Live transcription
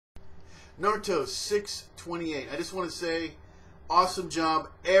Naruto 628. I just want to say, awesome job,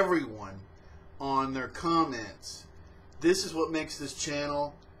 everyone, on their comments. This is what makes this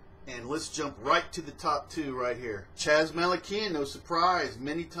channel. And let's jump right to the top two right here. Chaz Malakian, no surprise,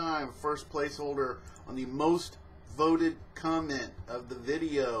 many time first placeholder on the most voted comment of the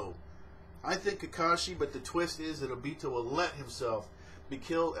video. I think Kakashi, but the twist is that Obito will let himself be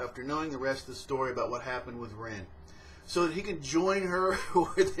killed after knowing the rest of the story about what happened with Rin, so that he can join her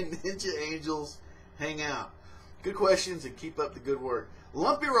where the Ninja Angels hang out. Good questions and keep up the good work.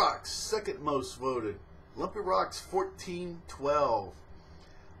 Lumpy Rocks, second most voted. Lumpy Rocks 1412.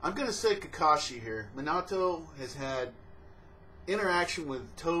 I'm going to say Kakashi here. Minato has had interaction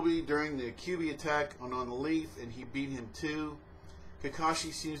with Toby during the Kyuubi attack on the Leaf, and he beat him too.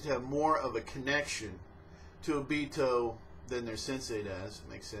 Kakashi seems to have more of a connection to Obito than their sensei does.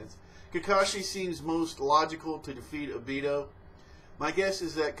 Makes sense. Kakashi seems most logical to defeat Obito. My guess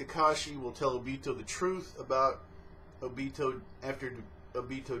is that Kakashi will tell Obito the truth about Obito after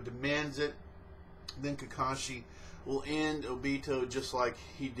Obito demands it. Then Kakashi will end Obito just like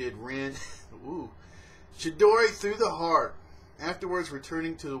he did Rin. Ooh. Chidori through the heart. Afterwards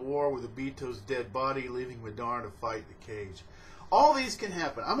returning to the war with Obito's dead body, leaving Madara to fight the cage. All these can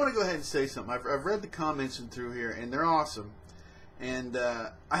happen. I'm going to go ahead and say something. I've read the comments through here, and they're awesome. And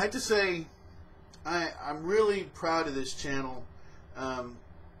I have to say, I'm really proud of this channel.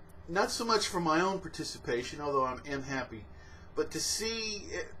 Not so much for my own participation, although I am happy, but to see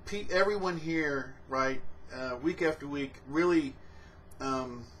everyone here, right, week after week, really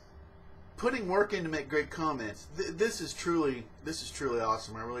putting work in to make great comments. This is truly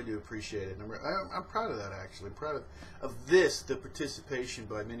awesome. I really do appreciate it. And I'm proud of that, actually. I'm proud of this, the participation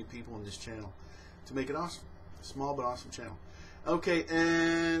by many people in this channel to make it awesome. A small but awesome channel. Okay,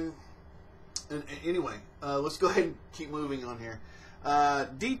 and anyway, let's go ahead and keep moving on here.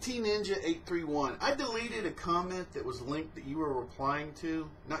 DT Ninja 831. I deleted a comment that was linked that you were replying to.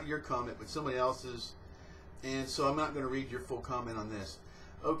 Not your comment, but somebody else's. And so I'm not going to read your full comment on this.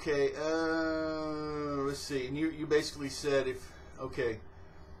 Okay, let's see. And you basically said okay,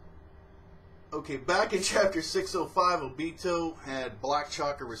 back in chapter 605, Obito had black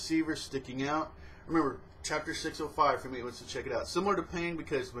chakra receivers sticking out. Remember, chapter 605 for me, let's check it out. Similar to Pain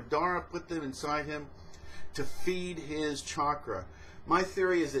because Madara put them inside him to feed his chakra. My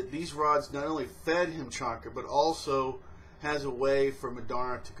theory is that these rods not only fed him chakra, but also has a way for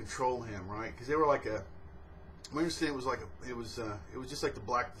Madara to control him, right? Because they were like a, my understanding was like it was just like the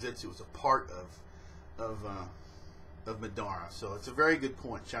black Zetsu was a part of Madara. So it's a very good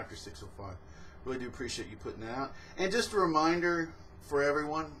point, chapter 605. Really do appreciate you putting that out. And just a reminder for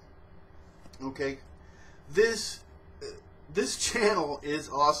everyone, okay, this channel is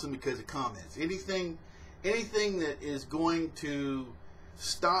awesome because of comments. Anything that is going to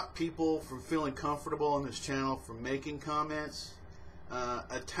stop people from feeling comfortable on this channel from making comments,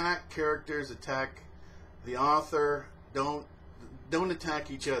 attack characters, attack the author, don't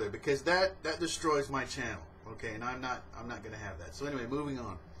attack each other, because that destroys my channel. Okay, and I'm not going to have that. So anyway, moving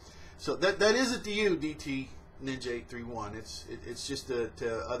on. So that isn't to you, DT Ninja 831. It's just to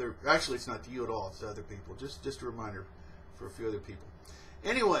other. Actually, it's not to you at all. It's to other people. Just a reminder for a few other people.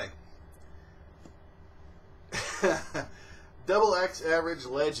 Anyway. Double X average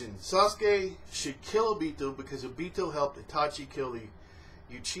legend. Sasuke should kill Obito because Obito helped Itachi kill the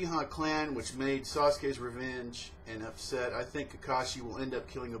Uchiha clan, which made Sasuke's revenge and upset. I think Kakashi will end up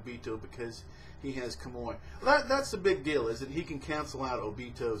killing Obito because he has Kamui. That's the big deal, is that he can cancel out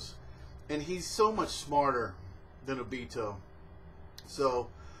Obito's, and he's so much smarter than Obito. So,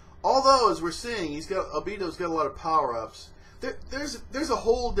 although as we're seeing, Obito's got a lot of power-ups. There's a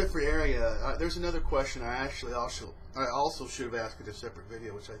whole different area. There's another question I also should have asked in a separate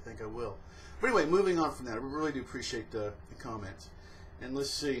video, which I think I will. But anyway, moving on from that, I really do appreciate the comments. And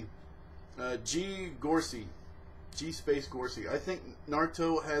let's see, G Space Gorsey. I think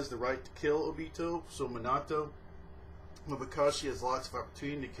Naruto has the right to kill Obito, so Minato Kakashi has lots of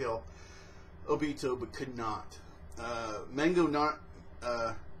opportunity to kill Obito, but could not. Manga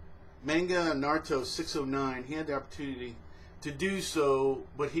Naruto 609. He had the opportunity to do so,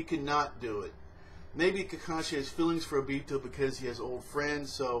 but he could not do it. Maybe Kakashi has feelings for Obito because he has old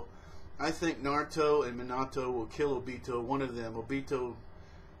friends, so I think Naruto and Minato will kill Obito, one of them. Obito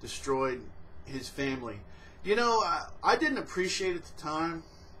destroyed his family. You know, I didn't appreciate at the time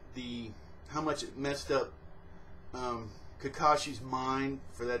how much it messed up Kakashi's mind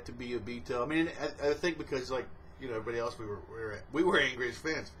for that to be Obito. I mean, I think because, like, you know, everybody else, we were angry as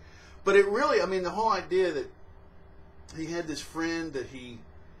fans. But it really, I mean, the whole idea that he had this friend that he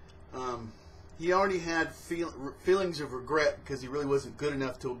he already had feelings of regret because he really wasn't good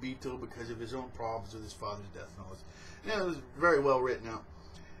enough to Obito because of his own problems with his father's death and all this. Yeah, it was very well written out.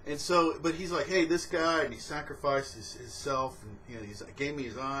 And so, but he's like, hey, this guy, and he sacrificed himself, and you know, he's like, gave me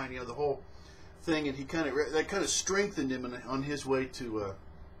his eye, and you know, the whole thing, and he that kind of strengthened him on his way to,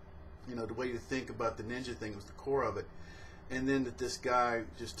 you know, the way to think about the ninja thing was the core of it. And then that this guy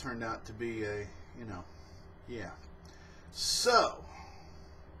just turned out to be a, you know, yeah. So,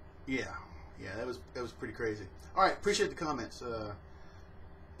 yeah, that was pretty crazy. All right, appreciate the comments.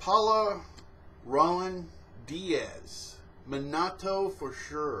 Paula Rowan Diaz, Minato for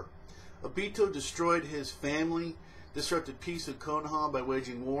sure. Obito destroyed his family, disrupted peace with Konoha by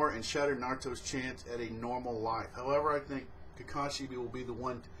waging war, and shattered Naruto's chance at a normal life. However, I think Kakashi will be the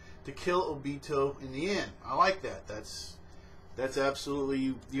one to kill Obito in the end. I like that. That's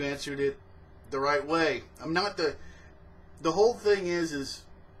absolutely, you answered it the right way. I'm not the whole thing is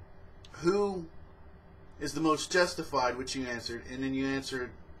who is the most justified, which you answered, and then you answered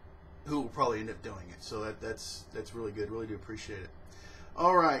who will probably end up doing it. So that's really good. Really do appreciate it.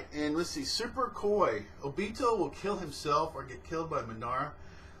 All right, and let's see. Super Koi. Obito will kill himself or get killed by Madara.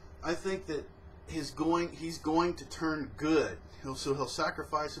 I think that he's going to turn good. He'll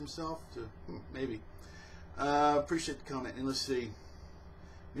sacrifice himself to maybe. Appreciate the comment. And let's see.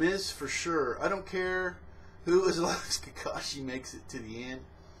 Miz for sure. I don't care who, as long as Kakashi makes it to the end.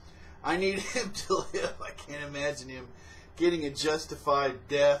 I need him to live. I can't imagine him getting a justified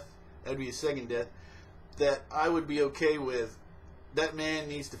death. That'd be a second death that I would be okay with. That man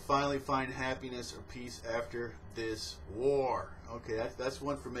needs to finally find happiness or peace after this war. Okay, that's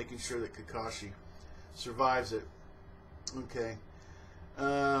one for making sure that Kakashi survives it. Okay.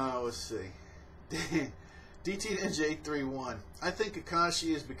 Let's see. DT Ninja 831. I think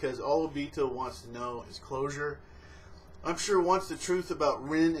Kakashi is because all Obito wants to know is closure. I'm sure once the truth about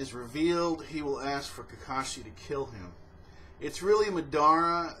Rin is revealed, he will ask for Kakashi to kill him. It's really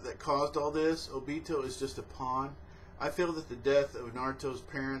Madara that caused all this. Obito is just a pawn. I feel that the death of Naruto's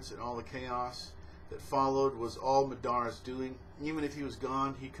parents and all the chaos that followed was all Madara's doing. Even if he was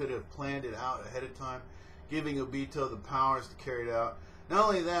gone, he could have planned it out ahead of time, giving Obito the powers to carry it out. Not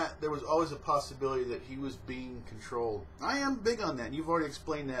only that, there was always a possibility that he was being controlled. I am big on that. You've already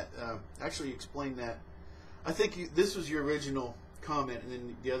explained that. Actually explained that. I think this was your original comment, and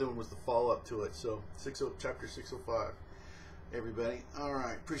then the other one was the follow-up to it. So, chapter 605, everybody. All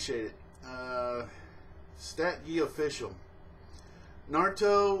right, appreciate it. StatGe official.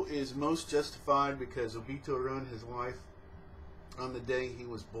 Naruto is most justified because Obito ruined his life on the day he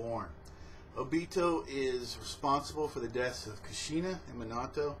was born. Obito is responsible for the deaths of Kushina and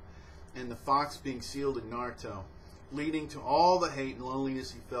Minato, and the fox being sealed in Naruto, leading to all the hate and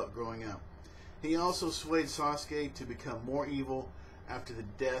loneliness he felt growing up. He also swayed Sasuke to become more evil after the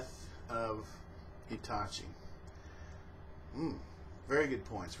death of Itachi. Very good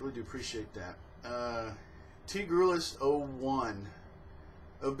points. Really do appreciate that. Tigrulis01.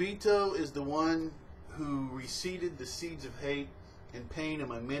 Obito is the one who reseeded the seeds of hate and pain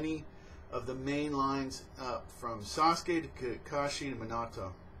among many of the main lines up from Sasuke to Kakashi to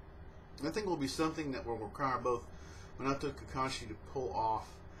Minato. I think it will be something that will require both Minato and Kakashi to pull off.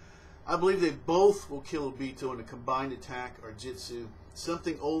 I believe they both will kill Obito in a combined attack or jutsu.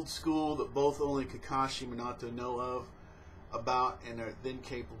 Something old school that both only Kakashi and Minato know about and are then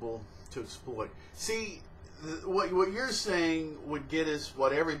capable to exploit. See, what you're saying would get us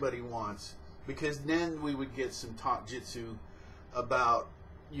what everybody wants, because then we would get some top jutsu about,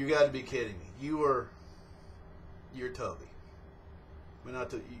 you got to be kidding me. You're Toby.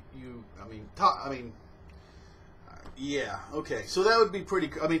 Minato, yeah, okay. So that would be pretty,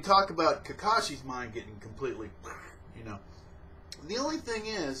 talk about Kakashi's mind getting completely, you know. The only thing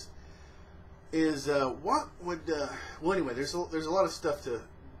is what would, well anyway, there's a lot of stuff to,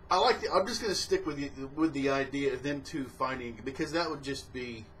 I'm just going to stick with the idea of them two finding, because that would just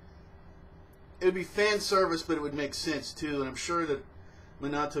be, it would be fan service, but it would make sense too, and I'm sure that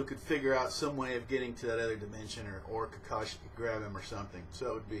Minato could figure out some way of getting to that other dimension, or Kakashi could grab him or something.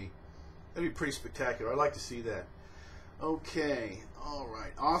 So that'd be pretty spectacular. I'd like to see that. Okay, all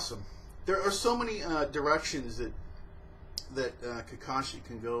right, awesome. There are so many directions that Kakashi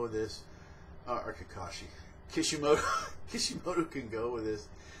can go with this, or Kishimoto can go with this.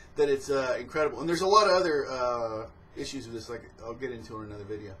 That it's incredible, and there's a lot of other issues with this. Like I'll get into in another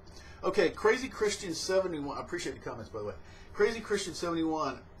video. Okay, Crazy Christian 71. I appreciate the comments, by the way. Crazy Christian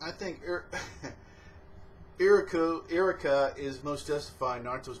 71. I think Erika is most justified.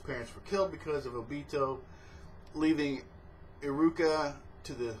 Naruto's parents were killed because of Obito, leaving Iruka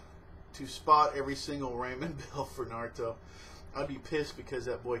to spot every single ramen bill for Naruto. I'd be pissed because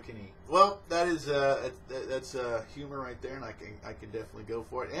that boy can eat. Well, that is that's humor right there, and I can definitely go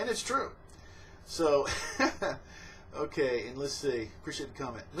for it, and it's true. So, okay, and let's see. Appreciate the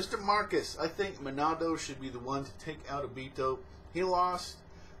comment, Mr. Marcus. I think Minato should be the one to take out Obito. He lost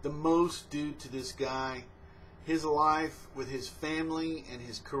the most due to this guy. His life with his family and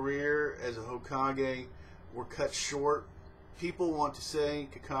his career as a Hokage were cut short. People want to say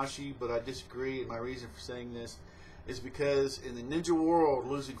Kakashi, but I disagree, and my reason for saying this is because in the ninja world,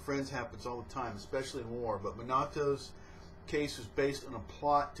 losing friends happens all the time, especially in war. But Minato's case was based on a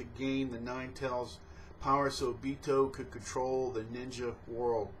plot to gain the Nine Tails power so Obito could control the ninja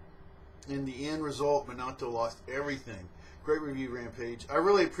world. In the end result, Minato lost everything. Great review, Rampage. I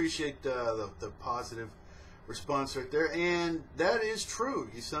really appreciate the positive response right there, and that is true.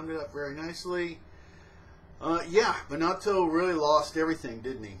 You summed it up very nicely. Yeah, Minato really lost everything,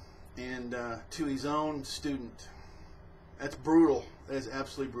 didn't he? And to his own student. That's brutal. That is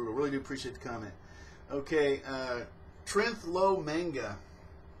absolutely brutal. Really do appreciate the comment. Okay, Trenth Low Manga.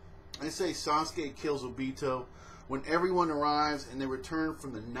 I say Sasuke kills Obito when everyone arrives and they return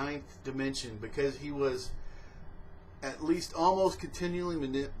from the 9th dimension because he was at least almost continually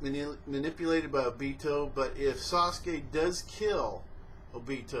manipulated by Obito. But if Sasuke does kill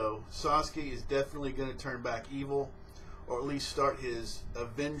Obito, Sasuke is definitely going to turn back evil, or at least start his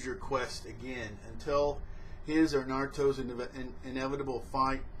Avenger quest again. Until his or Naruto's inevitable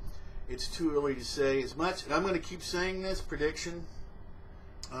fight, it's too early to say as much. And I'm going to keep saying this prediction.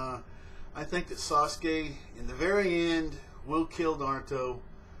 I think that Sasuke, in the very end, will kill Naruto.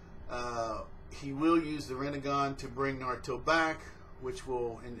 He will use the Rinnegan to bring Naruto back, which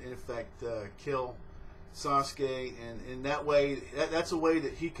will, in effect, kill Sasuke. And in that way, that's a way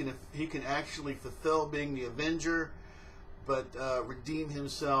that he can actually fulfill being the Avenger, but redeem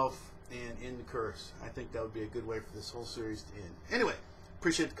himself and end the curse. I think that would be a good way for this whole series to end. Anyway,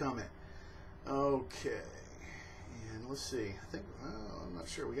 appreciate the comment. Okay, and let's see. I think I'm not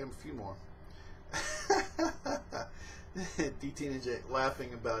sure. We got a few more. DT Ninja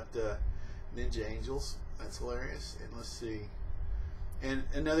laughing about Ninja Angels. That's hilarious. And let's see. And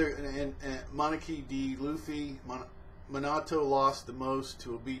another and Monarchy D Luffy. Minato lost the most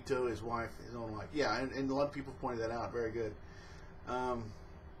to Obito, his wife, his own wife. Yeah, and a lot of people pointed that out. Very good.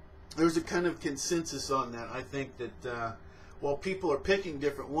 There's a kind of consensus on that. I think that while people are picking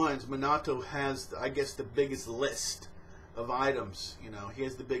different ones, Minato has, I guess, the biggest list of items. You know, he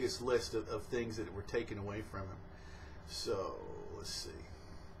has the biggest list of things that were taken away from him. So, let's see.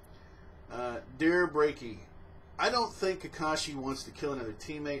 Dear Breaky, I don't think Kakashi wants to kill another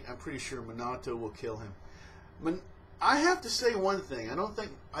teammate. I'm pretty sure Minato will kill him. I have to say one thing. I don't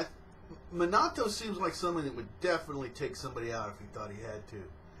think... Minato seems like someone that would definitely take somebody out if he thought he had to.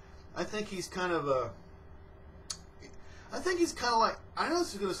 I think he's kind of a... I think he's kind of like... I know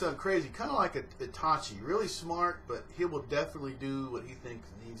this is going to sound crazy. Kind of like a Itachi. Really smart, but he will definitely do what he thinks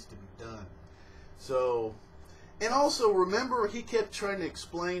needs to be done. So... And also, remember, he kept trying to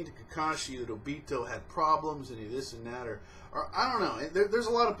explain to Kakashi that Obito had problems and this and that, or I don't know. There's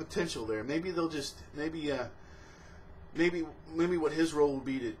a lot of potential there. Maybe they'll just maybe what his role will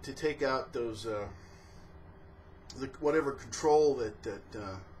be to take out those whatever control that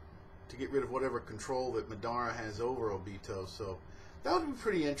to get rid of whatever control that Madara has over Obito. So that would be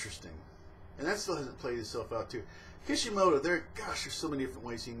pretty interesting. And that still hasn't played itself out too. Kishimoto, there's so many different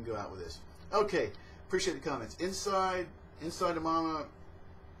ways you can go out with this. Okay. Appreciate the comments. Inside the Mama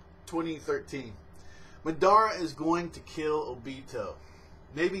 2013. Madara is going to kill Obito.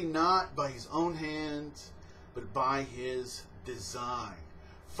 Maybe not by his own hands, but by his design.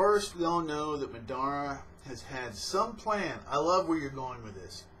 First, we all know that Madara has had some plan. I love where you're going with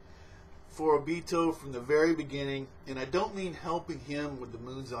this. For Obito from the very beginning, and I don't mean helping him with the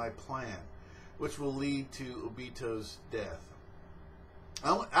Moon's Eye plan, which will lead to Obito's death.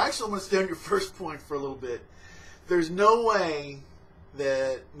 Actually, I'm going to stay on your first point for a little bit. There's no way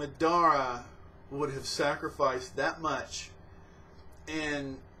that Madara would have sacrificed that much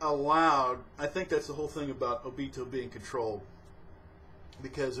and allowed... I think that's the whole thing about Obito being controlled.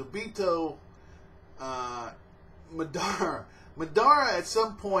 Because Obito... Madara at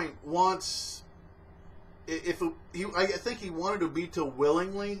some point wants... I think he wanted Obito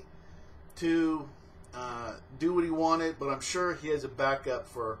willingly to... do what he wanted, but I'm sure he has a backup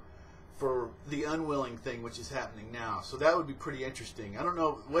for the unwilling thing, which is happening now. So that would be pretty interesting. I don't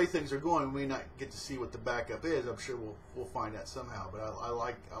know the way things are going. We may not get to see what the backup is. I'm sure we'll find out somehow. But I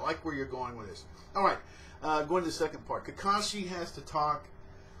like where you're going with this. All right, going to the second part. Kakashi has to talk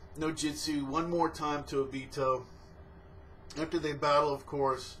no Jutsu one more time to Obito after they battle, of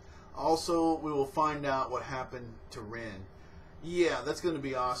course. Also, we will find out what happened to Rin. Yeah, that's going to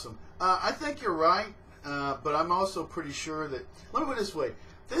be awesome. I think you're right, but I'm also pretty sure that, let me put it this way,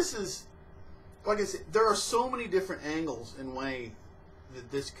 this is, like I said, there are so many different angles and way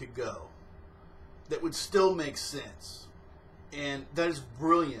that this could go that would still make sense. And that is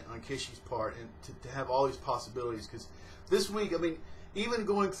brilliant on Kishi's part, and to have all these possibilities, because this week, I mean, even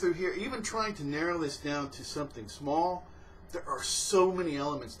going through here, even trying to narrow this down to something small, there are so many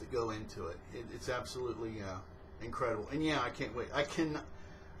elements that go into it. It's absolutely incredible. And yeah, I can't wait. I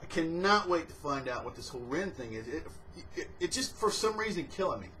cannot wait to find out what this whole Ren thing is. It just, for some reason,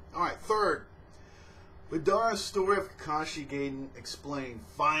 killing me. All right, third, Madara's story of Kakashi Gaiden explained,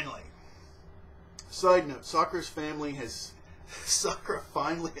 finally. Side note, Sakura's family has... Sakura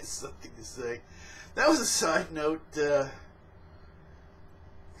finally has something to say. That was a side note.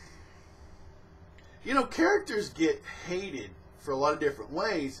 You know, characters get hated for a lot of different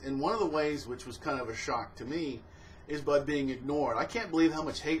ways, and one of the ways, which was kind of a shock to me, is by being ignored. I can't believe how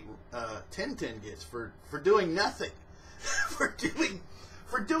much hate Tenten gets for doing nothing. for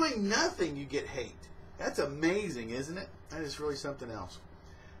doing nothing, you get hate. That's amazing, isn't it? That is really something else.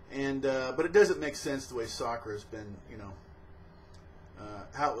 And but it doesn't make sense the way Sakura's been, you know,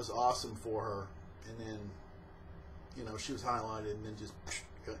 how it was awesome for her, and then, you know, she was highlighted, and then just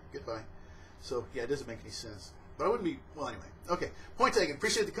goodbye. So yeah, it doesn't make any sense. But I wouldn't be, well, anyway. Okay, point taken.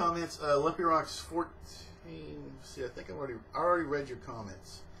 Appreciate the comments. Lumpy Rocks 14. See, I think I already read your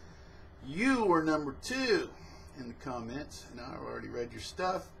comments. You were number 2 in the comments, and I already read your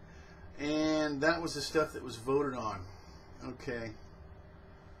stuff. And that was the stuff that was voted on. Okay.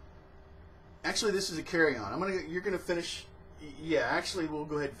 Actually, this is a carry-on. You're gonna finish. Yeah, actually, we'll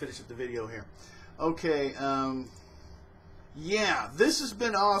go ahead and finish up the video here. Okay. Yeah, this has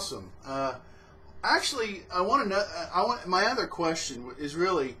been awesome. Actually, I want to know. My other question is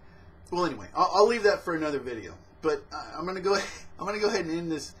really, well, anyway, I'll leave that for another video. But I'm gonna go. I'm gonna go ahead and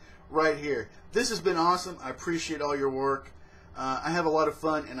end this right here. This has been awesome. I appreciate all your work. I have a lot of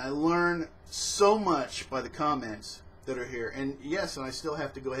fun, and I learn so much by the comments that are here. And yes, and I still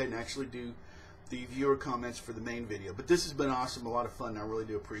have to go ahead and actually do the viewer comments for the main video. But this has been awesome, a lot of fun, and I really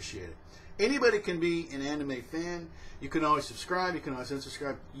do appreciate it. Anybody can be an anime fan. You can always subscribe. You can always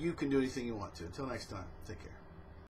unsubscribe. You can do anything you want to. Until next time, take care.